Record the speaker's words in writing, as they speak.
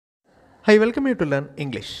I welcome you to learn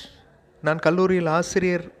English. நான் கல்லூரியில்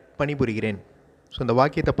ஆசிரியர் பணிபுரிகிறேன். ஸோ இந்த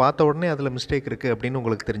வாக்கியத்தை பார்த்த உடனே அதில் மிஸ்டேக் இருக்குது அப்படின்னு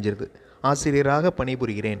உங்களுக்கு தெரிஞ்சிருது. ஆசிரியராக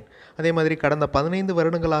பணிபுரிகிறேன். அதே மாதிரி கடந்த 15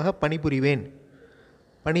 வருடங்களாக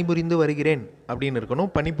பணிபுரிந்து வருகிறேன் அப்படின்னு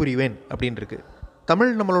இருக்கணும். பணிபுரிவேன் அப்படின்னு இருக்குது.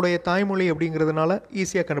 தமிழ் நம்மளுடைய தாய்மொழி அப்படிங்கிறதுனால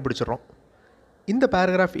ஈஸியாக கண்டுபிடிச்சிடுறோம். இந்த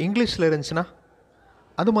பேராகிராஃப் இங்கிலீஷில் இருந்துச்சுன்னா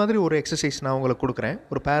அது மாதிரி ஒரு எக்ஸசைஸ் நான் உங்களுக்கு கொடுக்குறேன்.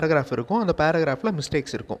 ஒரு பேராகிராஃப் இருக்கும், அந்த பேராகிராஃபில்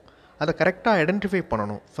மிஸ்டேக்ஸ் இருக்கும். அதை கரெக்டாக ஐடென்டிஃபை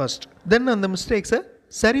பண்ணணும் ஃபர்ஸ்ட். தென் அந்த மிஸ்டேக்ஸை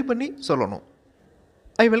சரி பண்ணி சொல்லணும்.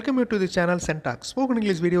 I welcome you to the channel சென்டாக்ஸ். Spoken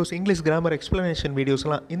English videos, English grammar explanation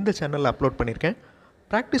வீடியோஸ்லாம் இந்த சேனலில் அப்லோட் பண்ணியிருக்கேன்.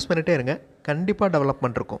 ப்ராக்டிஸ் பண்ணிகிட்டே இருங்க, கண்டிப்பாக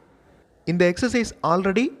டெவலப்மெண்ட் இருக்கும். இந்த எக்ஸசைஸ்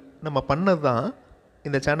ஆல்ரெடி நம்ம பண்ணது தான்.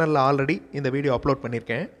 இந்த சேனலில் ஆல்ரெடி இந்த வீடியோ அப்லோட்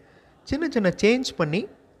பண்ணியிருக்கேன். சின்ன சின்ன சேஞ்ச் பண்ணி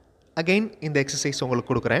அகெயின் இந்த எக்ஸசைஸ்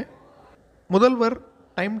உங்களுக்கு கொடுக்குறேன். முதல்வர்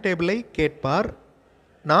டைம் டேபிளை கேட்பார்.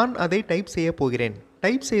 நான் அதை டைப் செய்ய போகிறேன்.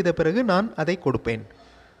 டைப் செய்த பிறகு நான் அதை கொடுப்பேன்.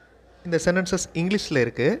 இந்த சென்டென்சஸ் இங்கிலீஷில்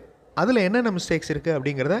இருக்குது. அதில் என்னென்ன மிஸ்டேக்ஸ் இருக்குது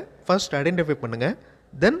அப்படிங்கிறத ஃபர்ஸ்ட் ஐடென்டிஃபை பண்ணுங்கள்.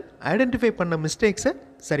 தென் ஐடென்டிஃபை பண்ண மிஸ்டேக்ஸை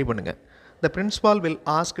சரி பண்ணுங்கள். த principal will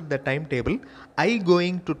ask the time table. I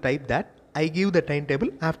going to type that. I give the time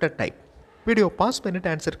table after type. Video pass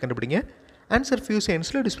பண்ணிவிட்டு ஆன்சர் கண்டுபிடிங்க. ஆன்சர் ஃபியூ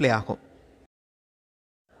செகண்ட்ஸில் டிஸ்பிளே ஆகும்.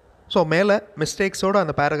 ஸோ மேலே மிஸ்டேக்ஸோடு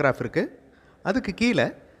அந்த பேராகிராஃப் இருக்குது. அதுக்கு கீழே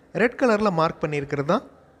ரெட் கலரில் மார்க் பண்ணியிருக்கிறது தான்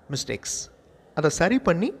மிஸ்டேக்ஸ். அதை சரி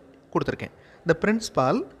பண்ணி கொடுத்துருக்கேன். த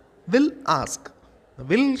principal will ask.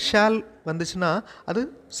 Will shawl வந்துச்சுன்னா அது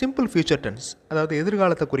சிம்பிள் ஃபியூச்சர் டென்ஸ், அதாவது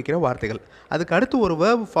எதிர்காலத்தை குறிக்கிற வார்த்தைகள். அதுக்கு அடுத்து ஒரு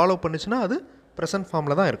வேர்ப் ஃபாலோ பண்ணுச்சுன்னா அது ப்ரெசன்ட்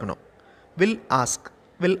ஃபார்மில் தான் இருக்கணும். வில் ஆஸ்க்,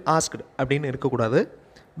 வில் ஆஸ்க்டு அப்படின்னு இருக்கக்கூடாது.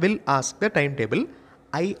 Will ask the time table.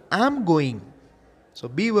 I am going. So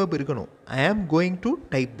B verb இருக்கணும். ஐ am going to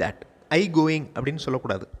type that. I going அப்படின்னு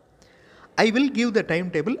சொல்லக்கூடாது. I will give the time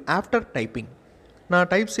table after typing. நான்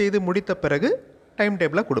type செய்து முடித்த பிறகு time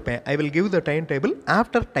டேபிளை கொடுப்பேன். I will give the time table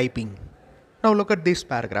after typing. Now look at this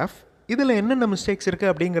paragraph. இதில் என்னென்ன மிஸ்டேக்ஸ்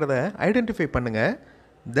இருக்குது அப்படிங்கிறத ஐடென்டிஃபை பண்ணுங்கள்.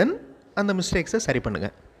 தென் அந்த மிஸ்டேக்ஸை சரி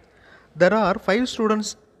பண்ணுங்கள். There are 5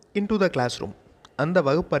 students in to the class room. அந்த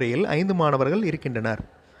வகுப்பறையில் 5 மாணவர்கள் இருக்கின்றனர்.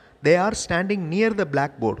 They are standing near the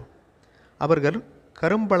black board. அவர்கள்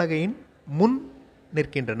கரும்பலகையின் முன்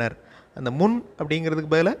நிற்கின்றனர். அந்த முன்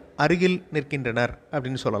அப்படிங்கிறதுக்கு பதிலாக அருகில் நிற்கின்றனர்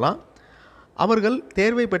அப்படின்னு சொல்லலாம். அவர்கள்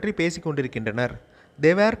தேர்வை பற்றி பேசிக்கொண்டிருக்கின்றனர். தே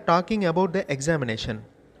வேர் talking about the examination.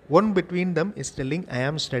 One between them is telling ஐ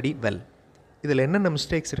ஆம் ஸ்டடி வெல். இதில் என்னென்ன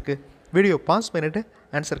மிஸ்டேக்ஸ் இருக்குது? வீடியோ பாஸ் பண்ணிவிட்டு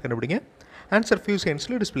ஆன்சர் கண்டுபிடிங்க. ஆன்சர் ஃபியூ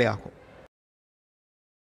செகண்ட்ஸில் டிஸ்பிளே ஆகும்.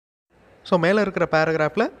 ஸோ மேலே இருக்கிற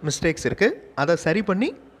பேராகிராஃபில் மிஸ்டேக்ஸ் இருக்குது. அதை சரி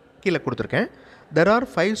பண்ணி கீழே கொடுத்துருக்கேன். There are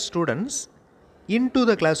 5 students in to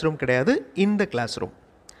the class room கிடையாது, இன் த class room.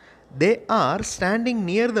 They are standing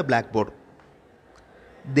near the black board.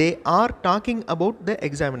 They are talking about the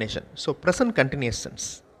examination. So present continuous tense.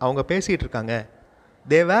 அவங்க பேசிகிட்டு இருக்காங்க.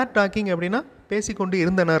 தே வேர் டாக்கிங் அப்படின்னா பேசிக்கொண்டு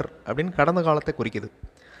இருந்தனர் அப்படின்னு கடந்த காலத்தை குறிக்குது.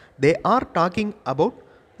 They are talking about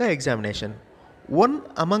the examination. One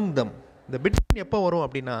among தம். இந்த பிட்வீன் எப்போ வரும்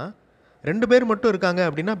அப்படின்னா 2 பேர் மட்டும் இருக்காங்க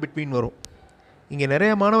அப்படின்னா பிட்வீன் வரும். இங்கே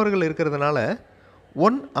நிறைய மாணவர்கள் இருக்கிறதுனால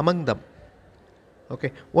one among them. Okay,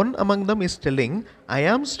 one among them is telling ஐ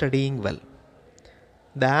ஆம் ஸ்டடியிங் வெல்.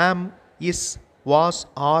 த ஆம், இஸ், வாஸ்,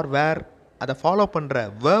 ஆர், வேர் அதை ஃபாலோ பண்ணுற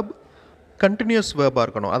வேர்ப் கண்டினியூஸ் வேர்பாக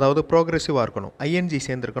இருக்கணும். அதாவது ப்ரோக்ரெசிவாக இருக்கணும். ஐஎன்ஜி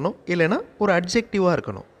சேர்ந்துருக்கணும். இல்லைன்னா ஒரு அட்ஜெக்டிவாக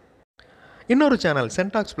இருக்கணும். இன்னொரு சேனல்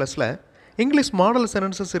சென்டாக்ஸ் ப்ளஸில் இங்கிலீஷ் மாடல்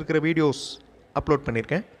சென்டென்சஸ் இருக்கிற வீடியோஸ் அப்லோட்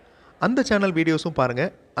பண்ணியிருக்கேன். அந்த சேனல் வீடியோஸும்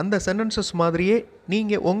பாருங்கள். அந்த சென்டென்சஸ் மாதிரியே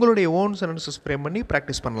நீங்கள் உங்களுடைய ஓன் சென்டென்சஸ் ஃப்ரேம் பண்ணி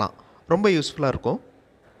ப்ராக்டிஸ் பண்ணலாம். ரொம்ப யூஸ்ஃபுல்லாக இருக்கும்.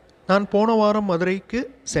 நான் போன வாரம் மதுரைக்கு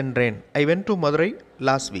சென்றேன். I went to Madurai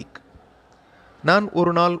last week. நான்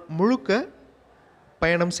ஒரு நாள் முழுக்க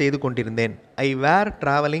பயணம் செய்து கொண்டிருந்தேன். ஐ வேர்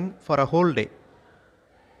travelling for a whole day.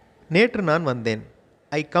 நேற்று நான் வந்தேன்.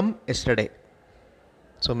 I come yesterday.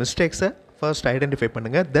 So மிஸ்டேக்ஸை first identify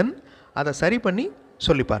பண்ணுங்கள். தென் அதை சரி பண்ணி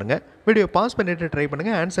சொல்லி பாருங்கள். வீடியோ பாஸ் பண்ணிவிட்டு ட்ரை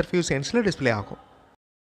பண்ணுங்கள். ஆன்சர் ஃபியூ செகண்ட்ஸில் டிஸ்பிளே ஆகும்.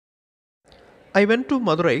 I went to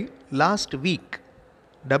Madurai last week.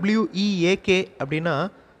 WEAK அப்படின்னா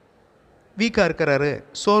வீக்காக இருக்கிறாரு,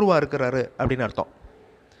 சோர்வாக இருக்கிறாரு அப்படின்னு அர்த்தம்.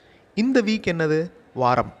 இந்த வீக் என்னது?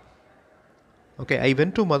 வாரம். Okay, I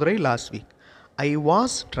went to Madurai last week. I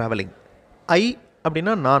was travelling. ஐ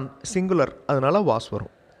அப்படின்னா நான், சிங்குலர், அதனால் வாஸ்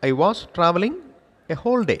வரும். I was travelling a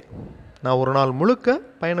whole day. நான் ஒரு நாள் முழுக்க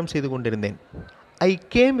பயணம் செய்து கொண்டிருந்தேன். I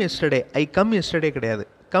came yesterday. I come yesterday கிடையாது.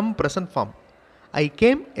 Come present form. I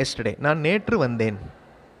came yesterday. நான் நேற்று வந்தேன்.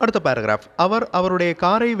 அடுத்த பேராகிராஃப். அவர் அவருடைய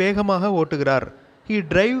காரை வேகமாக ஓட்டுகிறார். He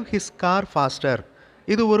drive his car pastor.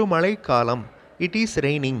 இது ஒரு மழைக்காலம். It is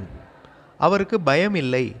raining. அவருக்கு பயம்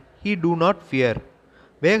இல்லை. He two not fear.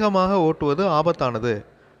 வேகமாக ஓட்டுவது ஆபத்தானது.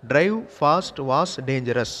 Drive fast was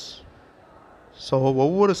dangerous. So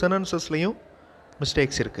ஒவ்வொரு சென்டென்சஸ்லேயும்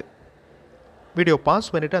மிஸ்டேக்ஸ் இருக்குது. வீடியோ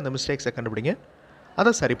பாஸ் பண்ணிவிட்டு அந்த மிஸ்டேக்ஸை கண்டுபிடிங்க,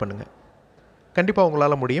 அதை சரி பண்ணுங்கள். கண்டிப்பாக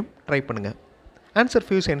உங்களால் முடியும். ட்ரை பண்ணுங்கள். ஆன்சர்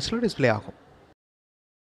ஃபியூ செகண்ட்ஸில் டிஸ்ப்ளே ஆகும்.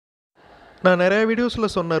 நான் நிறைய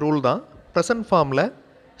வீடியோஸில் சொன்ன ரூல் தான். ப்ரெசன்ட் ஃபார்மில்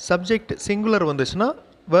சப்ஜெக்ட் சிங்குலர் வந்துச்சுன்னா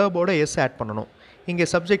வேர்போட எஸ் ஆட் பண்ணணும். இங்கே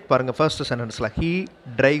சப்ஜெக்ட் பாருங்கள், first சென்டென்ஸில் he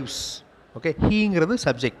drives. Okay, ஹீங்கிறது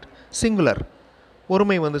subject, singular.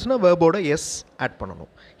 ஒருமை வந்துச்சுன்னா வேர்போட எஸ் ஆட்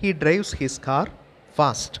பண்ணணும். He drives his car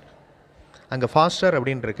fast. அங்கே ஃபாஸ்டர்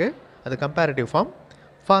அப்படின்னு இருக்கு, அது கம்பேரிட்டிவ் ஃபார்ம்.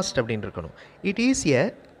 ஃபாஸ்ட் அப்படின்னு இருக்கணும். It is a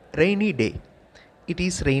rainy day. It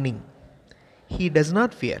is raining. He does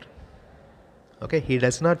not fear. Okay, he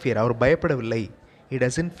does not fear, our பயப்படவில்லை. He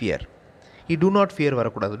doesn't fear. He two not fear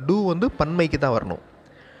வரக்கூடாது. Two வந்து பன்மைக்கு தான் வரணும்.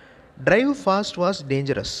 Drive fast was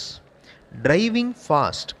dangerous. Driving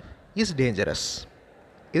fast is dangerous.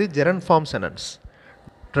 இது gerund form sentence.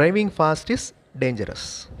 Driving fast is dangerous.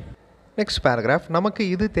 Next paragraph. நமக்கு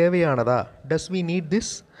இது தேவையானதா? டஸ் we need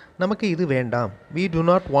this? நமக்கு இது வேண்டாம். We to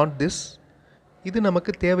not want this. இது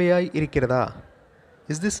நமக்கு தேவையாய் இருக்கிறதா?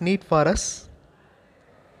 Is this need for us?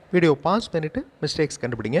 Video pass பண்ணிவிட்டு மிஸ்டேக்ஸ்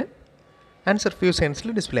கண்டுபிடிங்க. ஆன்சர் ஃபியூ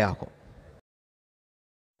செகண்ட்ஸில் டிஸ்ப்ளே ஆகும்.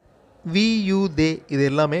 வி யூ தே இது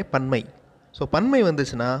எல்லாமே பன்மை. ஸோ பன்மை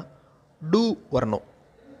வந்துச்சுன்னா டூ வரணும்.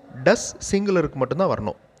 டஸ் சிங்குலருக்கு மட்டும்தான்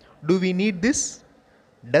வரணும். To we need this?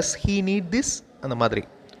 Does he need this? அந்த மாதிரி.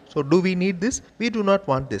 So to we need this? We to not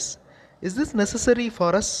want this. Is this necessary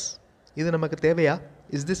for us? இது நமக்கு தேவையா?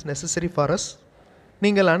 Is this necessary for us?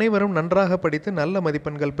 நீங்கள் அனைவரும் நன்றாக படித்து நல்ல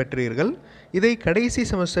மதிப்பெண்கள் பெற்றீர்கள். இதை கடைசி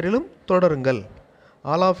செமஸ்டரிலும் தொடருங்கள்.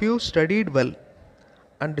 All of you studied well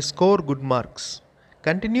and score good marks.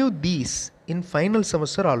 Continue these in final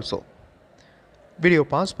semester also. Video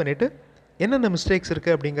pass பண்ணிவிட்டு என்னென்ன மிஸ்டேக்ஸ்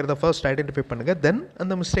இருக்குது அப்படிங்கிறத ஃபர்ஸ்ட் ஐடென்டிஃபை பண்ணுங்கள். தென்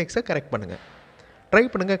அந்த மிஸ்டேக்ஸை கரெக்ட் பண்ணுங்கள். ட்ரை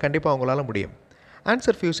பண்ணுங்கள், கண்டிப்பாக உங்களால் முடியும்.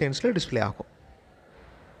 ஆன்சர் ஃபியூ செகண்ட்ஸில் டிஸ்ப்ளே ஆகும்.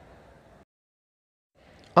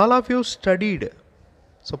 All of you studied.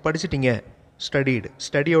 So படிச்சிட்டிங்க, studied.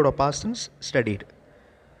 ஸ்டடியோட past tense studied.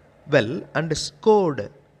 Well and scored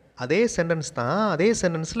அதே சென்டென்ஸ் தான். அதே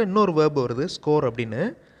சென்டென்ஸில் இன்னொரு வேர்ப் வருது ஸ்கோர் அப்படின்னு.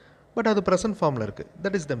 பட் அது ப்ரெசன்ட் ஃபார்மில் இருக்குது.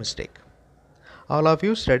 That is the mistake. All of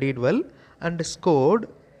you studied well and scored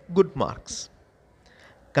good marks.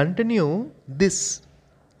 Continue this.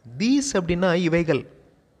 These அப்படின்னா இவைகள்.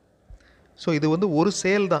 ஸோ இது வந்து ஒரு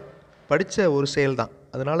செயல் தான், படித்த ஒரு செயல் தான்.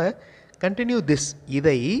 அதனால் கண்டினியூ திஸ்,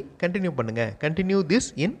 இதை கண்டினியூ பண்ணுங்கள். Continue this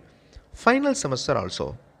in final semester also.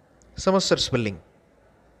 Semester spelling.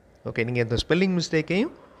 Okay, நீங்கள் இந்த ஸ்பெல்லிங்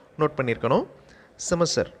மிஸ்டேக்கையும் நோட் பண்ணியிருக்கணும்.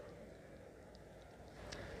 செமஸ்டர்.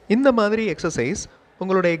 இந்த மாதிரி எக்ஸசைஸ்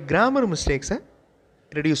உங்களுடைய கிராமர் மிஸ்டேக்ஸை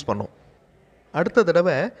ரெடியூஸ் பண்ணும். அடுத்த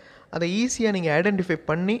தடவை அதை ஈஸியாக நீங்கள் ஐடென்டிஃபை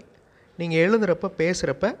பண்ணி நீங்கள் எழுதுகிறப்ப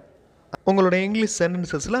பேசுகிறப்ப உங்களுடைய இங்கிலீஷ்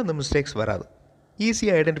சென்டென்சஸில் அந்த மிஸ்டேக்ஸ் வராது.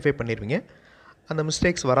 ஈஸியாக ஐடென்டிஃபை பண்ணிடுவீங்க. அந்த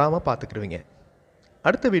மிஸ்டேக்ஸ் வராமல் பார்த்துக்கிடுவீங்க.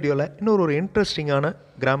 அடுத்த வீடியோவில் இன்னொரு இன்ட்ரெஸ்டிங்கான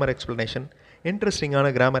கிராமர் எக்ஸ்ப்ளனேஷன், இன்ட்ரெஸ்டிங்கான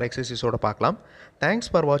கிராமர் எக்ஸசைஸோடு பார்க்கலாம்.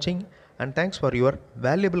 தேங்க்ஸ் ஃபார் வாட்சிங் and thanks for your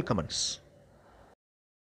valuable comments.